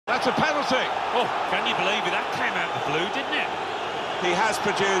that's a penalty. Oh, can you believe it? That came out of the blue, didn't it? He has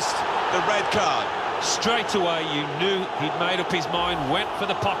produced the red card. Straight away, you knew he'd made up his mind, went for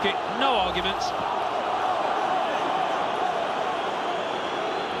the pocket, no arguments.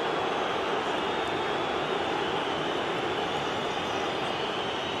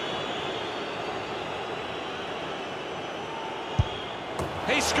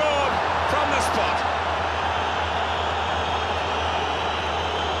 He scored from the spot.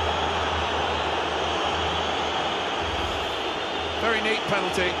 Very neat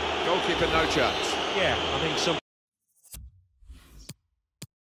penalty. Goalkeeper no chance. Yeah, I think some...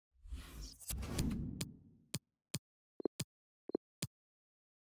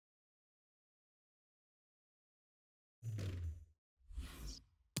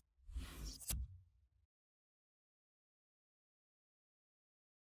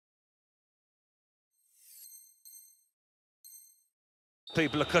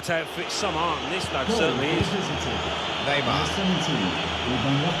 People are cut out for it, some aren't, and this lad certainly is. Neymar.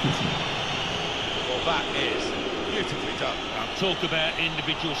 Well, that is beautifully done. Now, talk about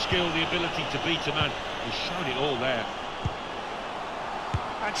individual skill, the ability to beat a man. He's shown it all there.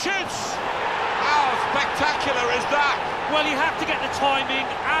 And shoots! How spectacular is that? Well, you have to get the timing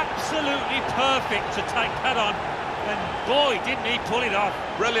absolutely perfect to take that on. And boy, didn't he pull it off.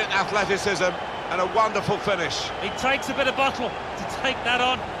 Brilliant athleticism and a wonderful finish. It takes a bit of bottle to take that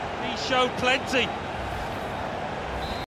on. He showed plenty.